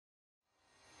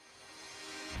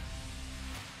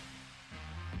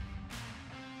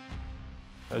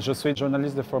Je suis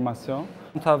journaliste de formation.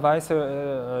 Mon travail,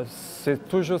 c'est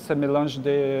toujours ce mélange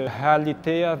de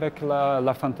réalité avec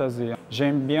la fantaisie.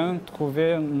 J'aime bien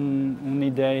trouver une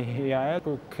idée réelle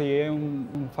pour créer une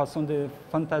façon de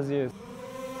fantasier.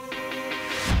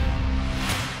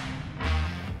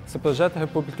 Ce projet de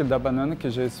République da banane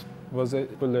que j'ai exposé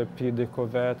pour le prix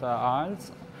découverte à Arles,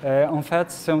 en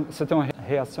fait, c'était une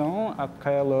réaction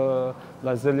après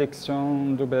les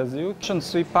élections du Brésil. Je ne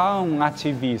suis pas un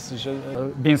activiste.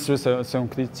 Bien sûr, c'est une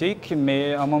critique,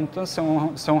 mais en même temps, c'est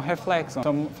un réflexe. C'est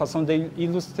une façon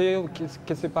d'illustrer o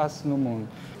que se passe no mundo.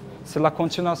 C'est la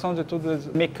continuation de tous les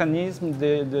mécanismes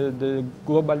de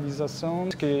globalisation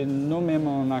que nous-mêmes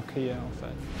on a créés, en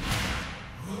fait.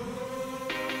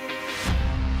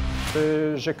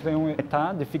 J'ai créé un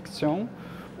état de fiction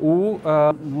où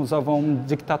nous avons un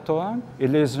dictateur et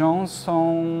les gens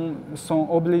sont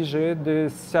obligés de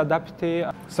s'adapter.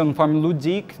 C'est une forme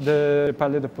ludique de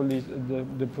parler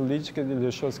de politique et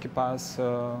des choses qui passent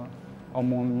au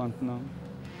monde maintenant.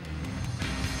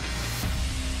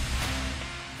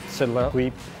 C'est la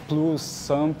vie plus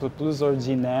simple, plus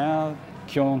ordinaire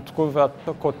qu'on trouve à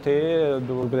côté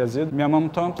du Brésil. Mais en même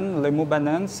temps, les mots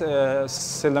bananes,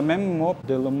 c'est le même mot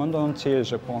du monde entier,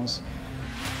 je pense.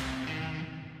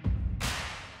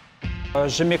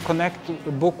 Je me connecte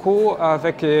beaucoup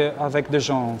avec des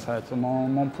gens, en fait.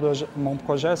 Mon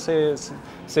projet,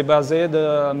 c'est basé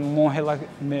de mon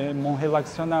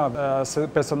relationnel. Ces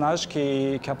personnages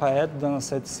qui apparaissent dans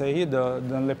cette série,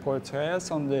 dans les portraits,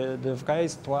 sont de vraies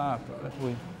histoires.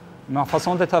 Oui. Ma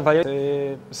façon de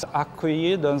travailler, c'est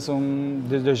accueillir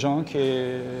des gens que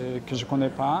je ne connais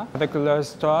pas. Avec leur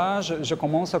histoire, je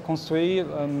commence à construire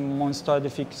mon histoire de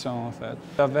fiction, en fait.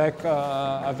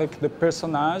 Avec des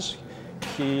personnages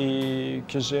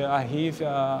que j'arrive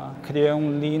à créer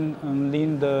une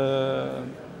ligne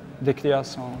de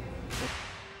création.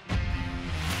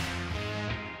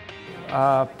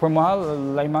 Pour moi,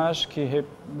 l'image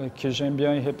que j'aime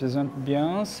bien et représente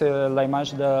bien, c'est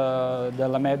l'image de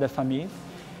la mère de famille,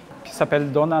 qui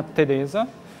s'appelle Dona Teresa.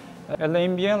 Elle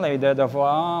aime bien l'idée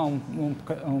d'avoir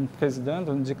un président,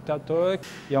 un dictateur,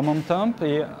 et en même temps,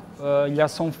 il y a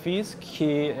son fils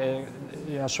qui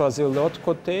a choisi l'autre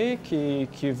côté,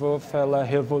 qui veut faire la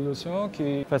révolution,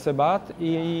 qui fait se battre,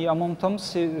 et en même temps,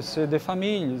 c'est des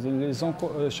familles. Ils ont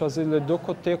choisi les deux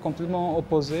côtés complètement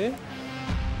opposés.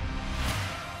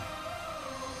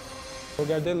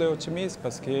 Regardez l'optimisme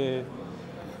parce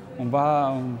qu'on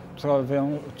va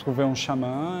trouver un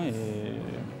chemin et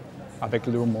avec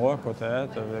l'humour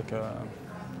peut-être,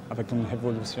 avec une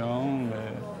révolution,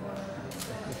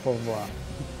 il faut voir.